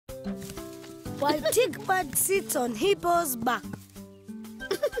while Tickbird sits on Hippo's back.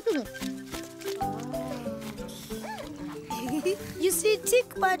 You see,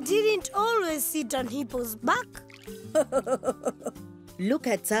 Tickbird didn't always sit on Hippo's back. Look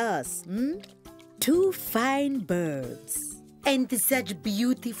at us, two fine birds. And such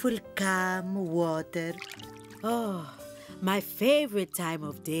beautiful, calm water. Oh, my favorite time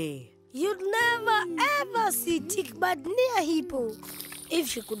of day. You'd never ever see Tickbird near Hippo, if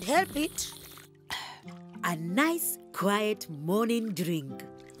she could help it. A nice, quiet morning drink.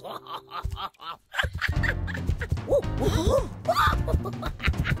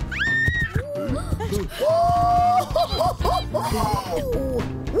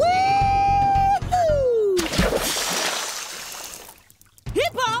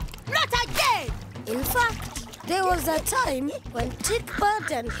 Hippo, not again! In fact, there was a time when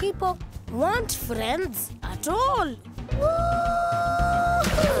Tickbird and Hippo weren't friends at all.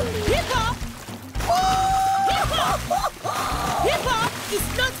 Hippo! Hippo! Hippo!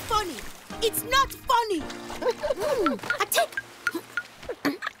 It's not funny! It's not funny! A tick!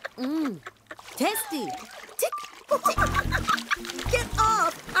 Tasty! Tick! Tick! Get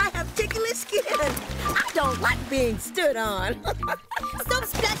off! I have ticklish skin! I don't like being stood on! Stop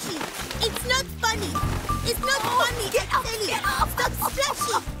splashing! It's not funny! It's not funny! Get off! Get off! Stop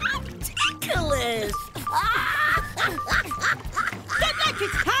splashing! I'm ticklish! Don't like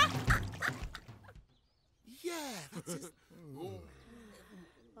it, huh? Yeah, that's just...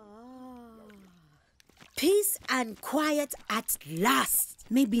 Peace and quiet at last.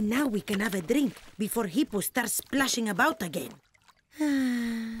 Maybe now we can have a drink before Hippo starts splashing about again.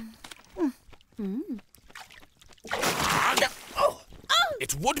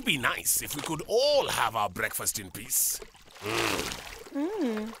 It would be nice if we could all have our breakfast in peace.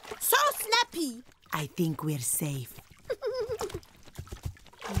 So snappy! I think we're safe.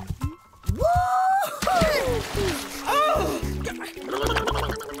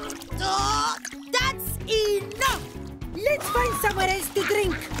 Oh, that's enough! Let's find somewhere else to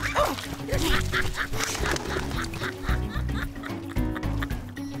drink.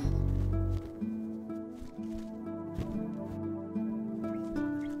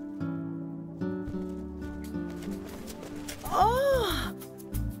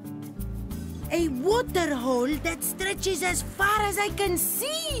 A water hole that stretches as far as I can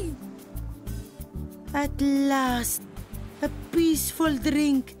see. At last, a peaceful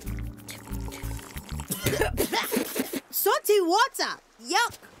drink. Salty water!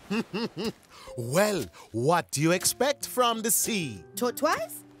 Yuck! Well, what do you expect from the sea?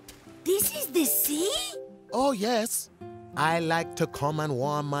 Tortoise? This is the sea? Oh, yes. I like to come and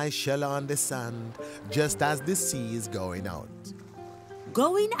warm my shell on the sand just as the sea is going out.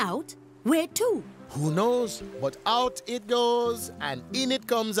 Going out? Where to? Who knows? But out it goes and in it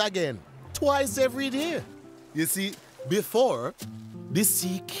comes again. Twice every day. You see, before, the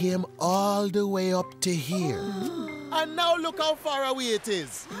sea came all the way up to here. And now look how far away it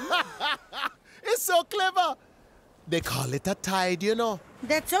is. It's so clever. They call it a tide, you know.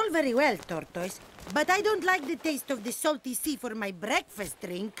 That's all very well, Tortoise. But I don't like the taste of the salty sea for my breakfast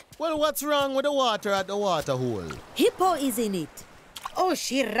drink. Well, what's wrong with the water at the water hole? Hippo is in it. Oh,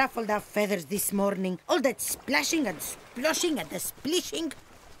 she ruffled her feathers this morning. All that splashing and sploshing and the splishing.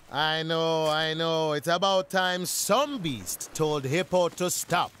 I know. It's about time some beast told Hippo to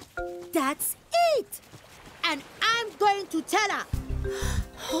stop. That's it! And I'm going to tell her.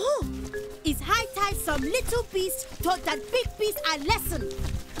 It's high time some little beast taught that big beast a lesson.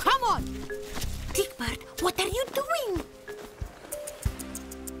 Come on! Tickbird, what are you doing?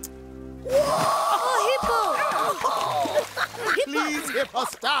 Oh, Hippo! Please, Hippo,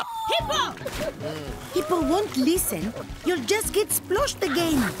 stop! Hippo! Hippo won't listen. You'll just get splashed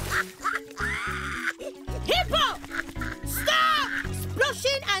again. Hippo! Stop!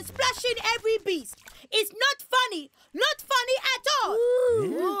 Splashing and splashing every beast. It's not funny. Not funny at all.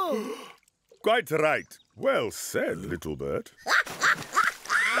 Quite right. Well said, little bird.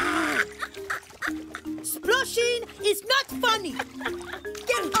 Splashing is not funny.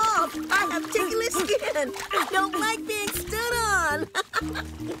 Get off! I have ticklish skin. I don't like being stood on.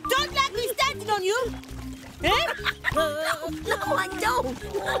 Don't like me standing on you. Eh? No, I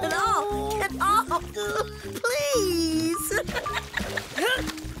don't. Not at all. Get off. Please.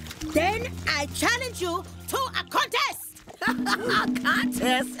 Then I challenge you to a contest. A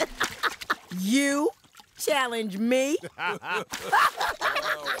contest? You challenge me?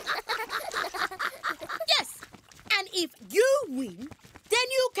 Yes. And if you win, then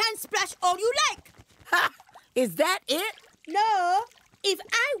you can splash all you like. Is that it? No. If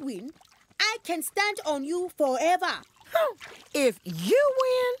I win, I can stand on you forever. If you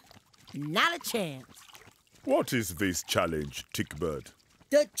win, Not a chance. What is this challenge, Tickbird?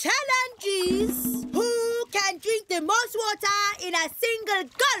 The challenge is who can drink the most water in a single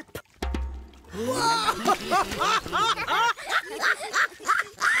gulp.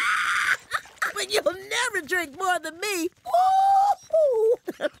 But you'll never drink more than me.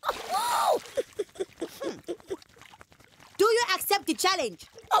 Do you accept the challenge?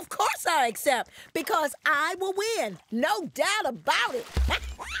 Of course I accept, because I will win. No doubt about it.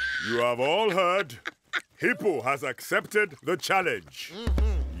 You have all heard. Hippo has accepted the challenge.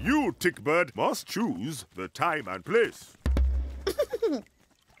 You, Tickbird, must choose the time and place.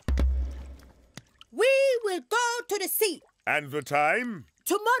 We will go to the sea. And the time?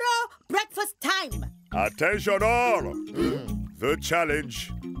 Tomorrow, breakfast time. Attention all! The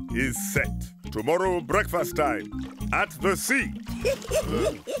challenge is set. Tomorrow breakfast time at the sea.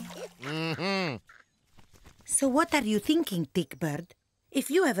 So what are you thinking, Tickbird? If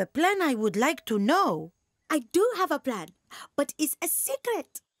you have a plan, I would like to know. I do have a plan, but it's a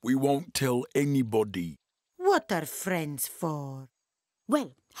secret. We won't tell anybody. What are friends for?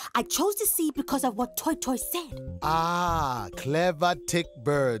 Well, I chose the sea because of what Tortoise said. Ah, clever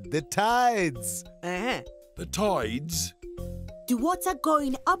Tickbird. The tides. The tides? The water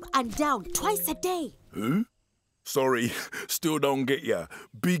going up and down twice a day. Huh? Sorry, still don't get ya.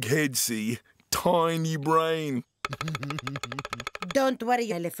 Big head, see? Tiny brain. Don't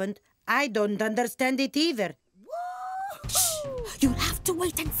worry, Elephant. I don't understand it either. Shh! You'll have to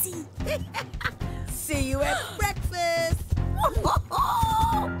wait and see. See you at breakfast.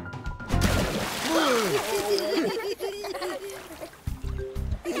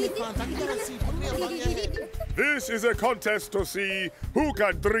 This is a contest to see who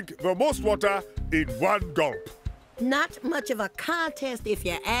can drink the most water in one gulp. Not much of a contest if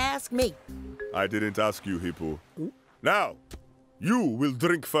you ask me. I didn't ask you, Hippo. Now, you will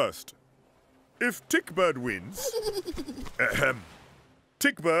drink first. If Tickbird wins,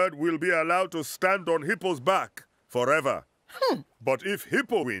 Tickbird will be allowed to stand on Hippo's back forever. But if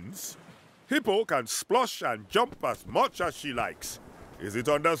Hippo wins, Hippo can splosh and jump as much as she likes. Is it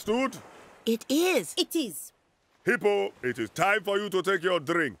understood? It is. It is. Hippo, it is time for you to take your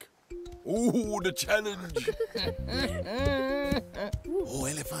drink. Ooh, the challenge. Oh,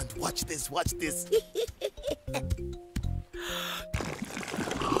 Elephant, watch this, watch this.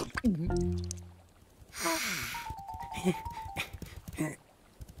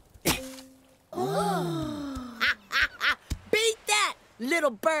 Beat that,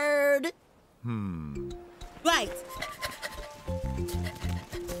 little bird. Right.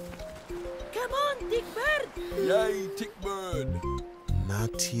 Come on, Tickbird. Yay, Tickbird.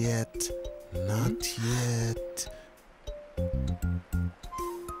 Not yet, not yet.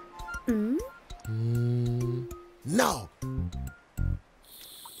 No.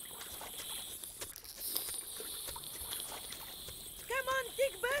 Come on,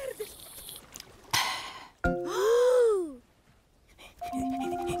 Tickbird.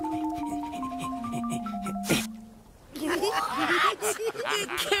 It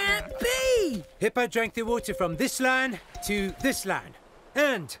can't be. Hippo drank the water from this line to this line.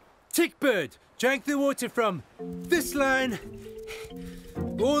 And Tickbird drank the water from this line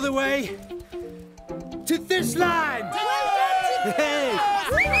all the way to this line. Hey!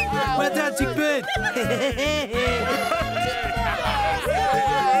 Well done, Tickbird.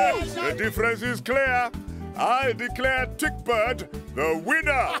 The difference is clear. I declare Tickbird the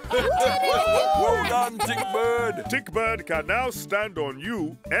winner. Well done, Tickbird. Tickbird can now stand on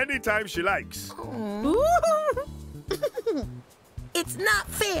you anytime she likes. It's not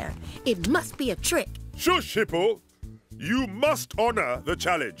fair. It must be a trick. Shush, Hippo. You must honor the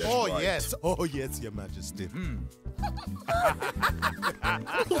challenge. Oh, yes. Oh, yes, Your Majesty.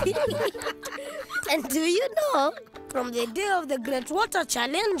 And do you know, from the day of the Great Water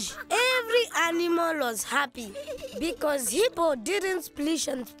Challenge, every animal was happy because Hippo didn't splish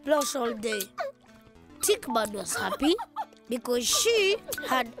and splosh all day. Tickbird was happy because she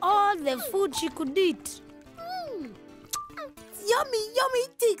had all the food she could eat. Yummy, yummy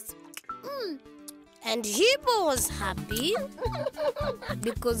ticks. And Hippo was happy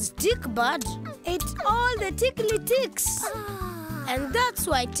because Tickbird ate all the tickly ticks. And that's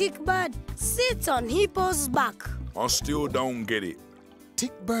why Tickbird sits on Hippo's back. I still don't get it.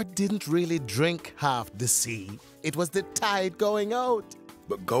 Tickbird didn't really drink half the sea. It was the tide going out.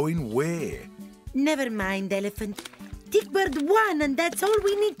 But going where? Never mind, Elephant. Tickbird won, and that's all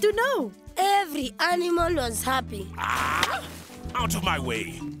we need to know. Every animal was happy. Out of my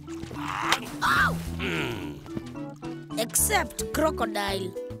way. Except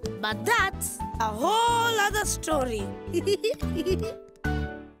Crocodile. But that's a whole other story.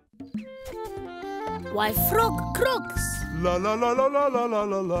 Why frog croaks? La la la la la la la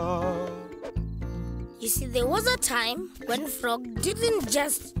la la. You see, there was a time when frog didn't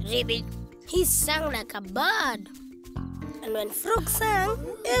just ribbit. He sang like a bird. And when frog sang,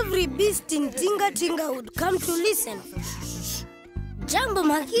 every beast in Tinga Tinga would come to listen. Jumbo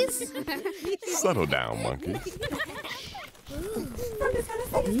monkeys. Settle down, monkey.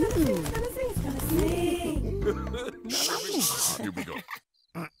 Here we go.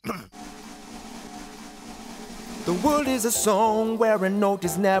 The world is a song where a note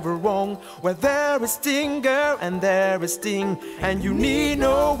is never wrong, where there is stinger and there is sting, and you need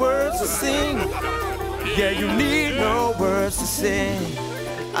no words to sing. Yeah, you need no words to sing.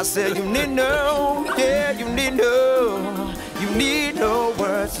 I said you need no, yeah, you need no, you need no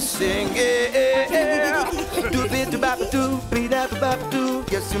words to sing. Yeah, do-be-do-ba-ba-do-be-da-ba-ba-do.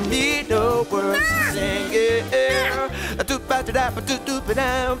 Yes, you need no words to sing. Yeah,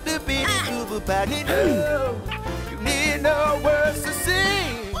 do-ba-da-ba-do-do-ba-down, you need no words to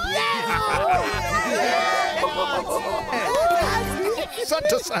sing.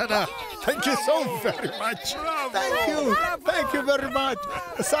 Santa, thank you so very much. Thank you very much.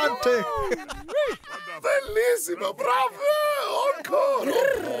 Asante. Bellissimo, bravo! Encore!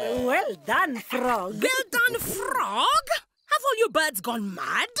 Well done, Frog. Well done, Frog! Have all your birds gone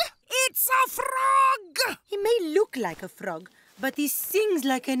mad? It's a frog! He may look like a frog, but he sings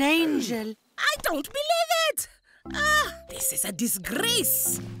like an angel. I don't believe it! Ah, this is a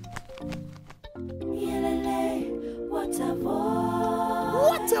disgrace. What a voice!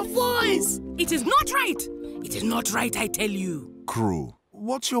 What a voice! It is not right! It is not right, I tell you. Crow,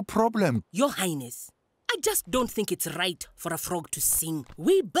 what's your problem? Your Highness, I just don't think it's right for a frog to sing.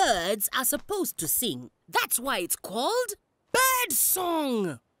 We birds are supposed to sing. That's why it's called bird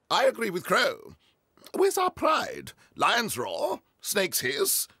song. I agree with Crow. Where's our pride? Lions roar, snakes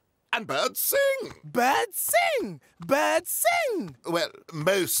hiss, and birds sing. Birds sing! Birds sing! Well,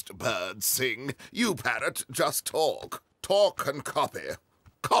 most birds sing. You, parrot, just talk. Talk and copy.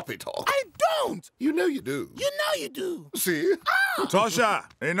 Copy talk. I don't! You know you do. You know you do. See? Tosha,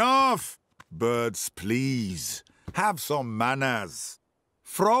 enough! Birds, please. Have some manners.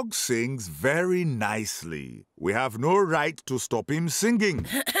 Frog sings very nicely. We have no right to stop him singing.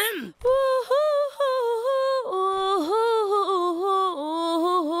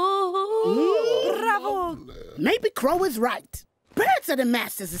 Bravo! Maybe Crow is right. Birds are the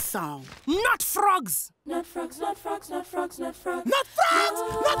masters of song. Not frogs! Not frogs, not frogs, not frogs, not frogs. Not frogs!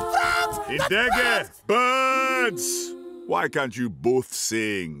 Not frogs! Indege! Birds! Why can't you both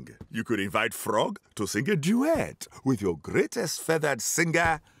sing? You could invite Frog to sing a duet with your greatest feathered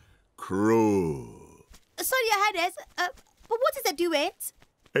singer, Crow. Sorry, Your Highness, but what is a duet?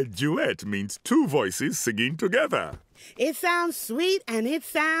 A duet means two voices singing together. It sounds sweet and it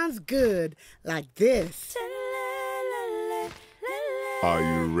sounds good, like this. Are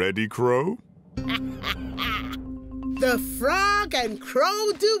you ready, Crow? The Frog and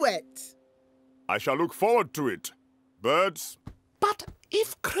Crow duet. I shall look forward to it. Birds, But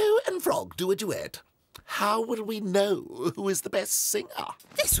if Crow and Frog do a duet, how will we know who is the best singer?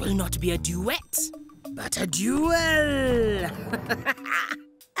 This will not be a duet, but a duel.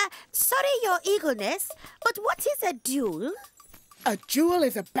 Sorry, Your Eagleness, but what is a duel? A duel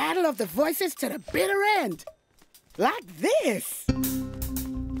is a battle of the voices to the bitter end. Like this.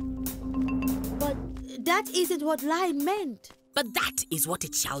 But that isn't what Lion meant. But that is what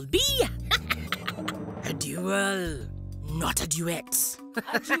it shall be. A duel, not a duet.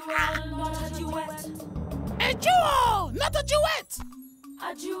 A duel, not a duet. A duel, not a duet.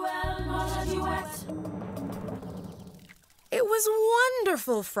 A duel, not a duet. It was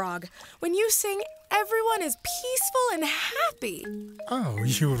wonderful, Frog. When you sing, everyone is peaceful and happy. Oh,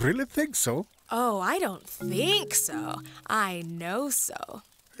 you really think so? Oh, I don't think so. I know so.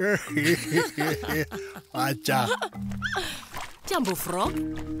 Acha. Jumbo Frog,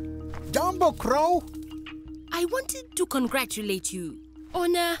 Jumbo Crow. I wanted to congratulate you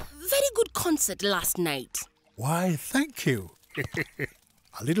on a very good concert last night. Why, thank you.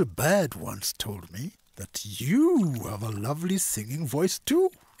 A little bird once told me that you have a lovely singing voice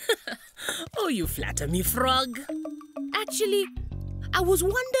too. Oh, you flatter me, Frog. Actually, I was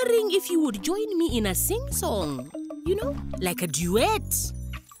wondering if you would join me in a sing-song. You know, like a duet.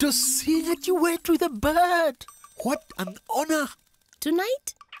 To sing a duet with a bird. What an honor.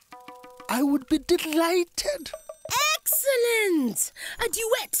 Tonight? I would be delighted. Excellent! A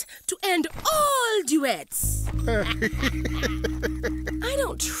duet to end all duets. I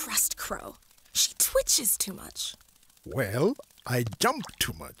don't trust Crow. She twitches too much. Well, I jump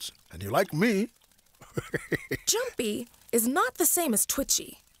too much. And you like me? Jumpy is not the same as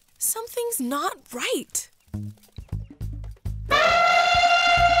twitchy. Something's not right.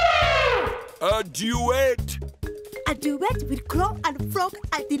 A duet. A duet with Crow and Frog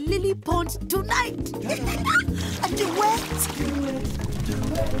at the lily pond tonight. A duet.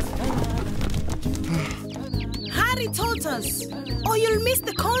 Harry told us, or you'll miss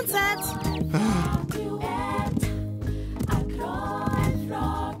the concert.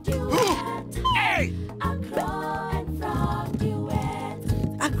 Hey!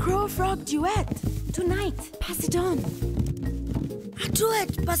 A Crow-Frog duet. Tonight. Pass it on. A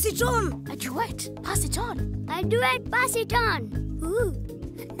duet, pass it on. A duet, pass it on. A duet, pass it on. Ooh.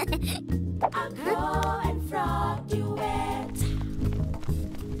 A Crow and Frog duet.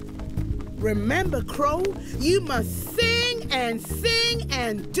 Remember, Crow, you must sing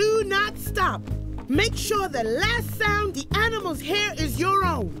and do not stop. Make sure the last sound the animals hear is your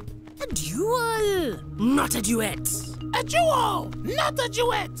own. A duel, not a duet. A duel, not a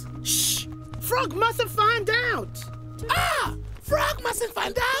duet. Shh! Frog mustn't find out. Ah! Frog mustn't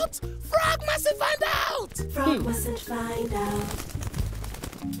find out. Frog mustn't find out. Frog mustn't find out.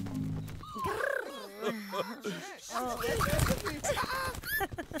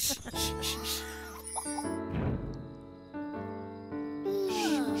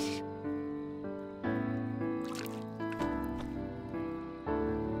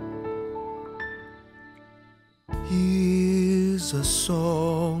 Here's a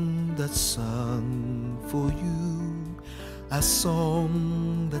song that's sung for you, a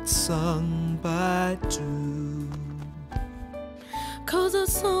song that's sung by two. 'Cause a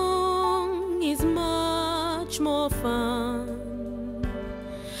song is much more fun,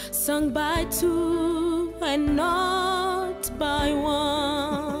 sung by two and not by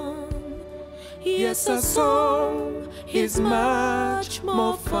one. Yes, a song is much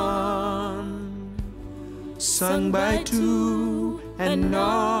more fun, sung by two and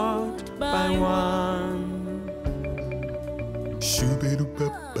not by one.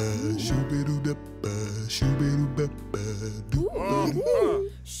 Shoo-be-doo-ba-ba, shoo-be-doo-da-ba, shoo-be-doo-ba-ba, doo-ba-doo.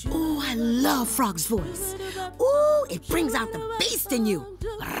 Oh, I love Frog's voice. Ooh, it brings out the beast in you.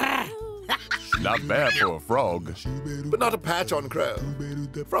 Not bad for a frog. But not a patch on Crow.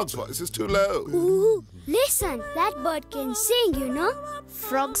 Frog's voice is too low. Ooh, listen, that bird can sing, you know.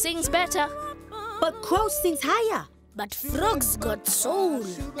 Frog sings better. But Crow sings higher. But frogs got soul,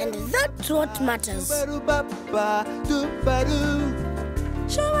 and that's what matters. Ba-doo-ba-ba, doo-ba-doo.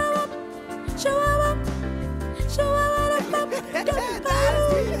 Show-up, show-up, show-up,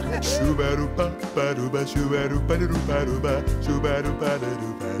 Shoo-ba-doo-ba-ba-doo-ba, shoo-ba-doo-ba-doo-ba-doo-ba,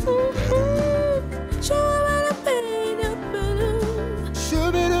 shoo-ba-doo-ba-doo-ba-doo-ba-doo.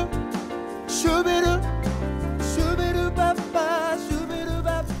 Shoo-ba-doo, shoo-ba-doo, shoo-ba-doo-ba-ba,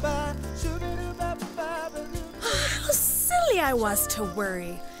 shoo-ba-doo-ba-ba, shoo-ba-doo-ba-ba-ba-doo. How silly I was to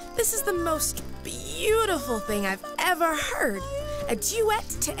worry. This is the most beautiful thing I've ever heard. A duet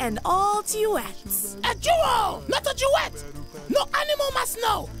to end all duets. A duel, not a duet. No animal must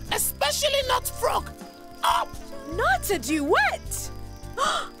know, especially not frog. Up! Not a duet!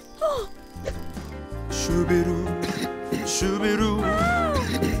 Shoo-be-doo, shoo-be-doo,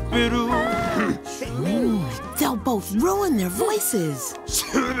 be-doo. They'll both ruin their voices.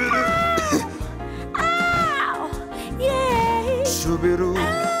 Ow! Yay! Shoo-be-doo,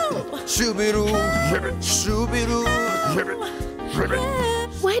 shoo-be-doo, shoo-be-doo.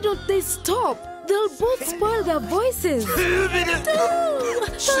 Why don't they stop? They'll both spoil their voices.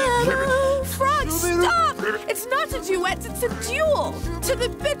 Frog, stop! It's not a duet, it's a duel. To the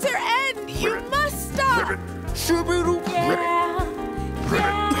bitter end, you must stop. Shoo-be-doo. Yeah.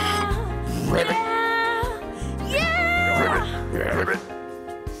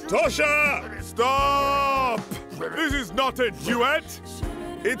 Tosha! Stop! This is not a duet.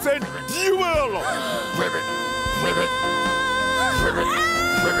 It's a duel! Ribbit, ribbit, ribbit,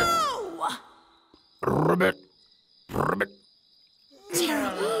 ribbit, ribbit, ribbit.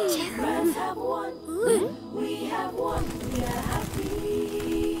 Birds have won. We have won. We are happy.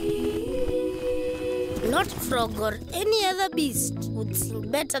 Not frog or any other beast would sing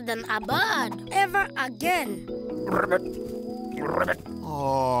better than a bird ever again. Ribbit, ribbit.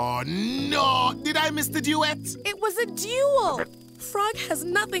 Oh, no! Did I miss the duet? It was a duel. Frog has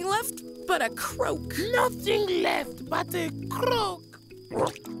nothing left but a croak. Nothing left but a croak.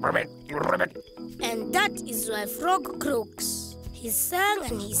 Ribbit, ribbit. And that is why frog croaks. He sang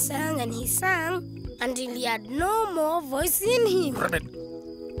and he sang and he sang until he had no more voice in him. Ribbit.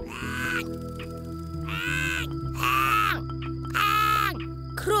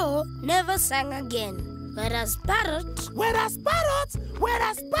 Crow never sang again. Whereas parrot, Whereas parrots,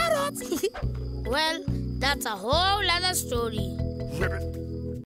 well, that's a whole other story. Ribbit.